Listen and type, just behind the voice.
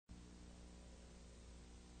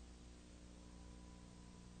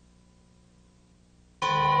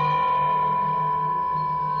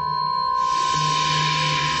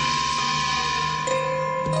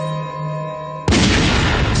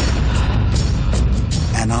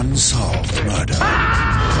An unsolved murder.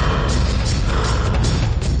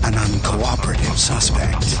 An uncooperative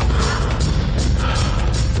suspect.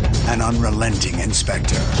 An unrelenting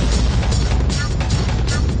inspector.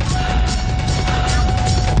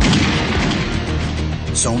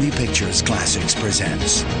 Sony Pictures Classics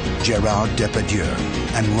presents Gerard Depardieu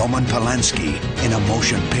and Roman Polanski in a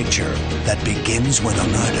motion picture that begins with a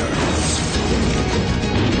murder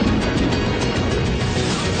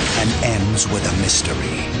and ends with a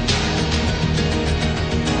mystery.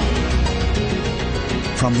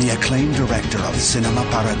 From the acclaimed director of Cinema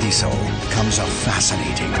Paradiso comes a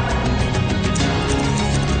fascinating,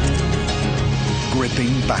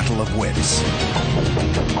 gripping battle of wits,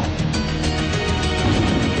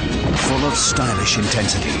 full of stylish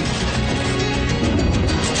intensity.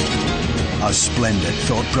 A splendid,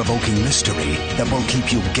 thought-provoking mystery that will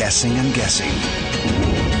keep you guessing and guessing.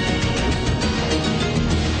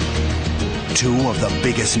 Two of the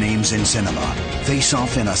biggest names in cinema face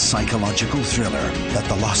off in a psychological thriller that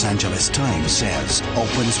the Los Angeles Times says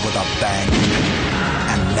opens with a bang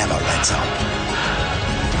and never lets up.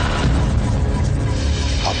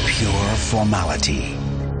 A pure formality.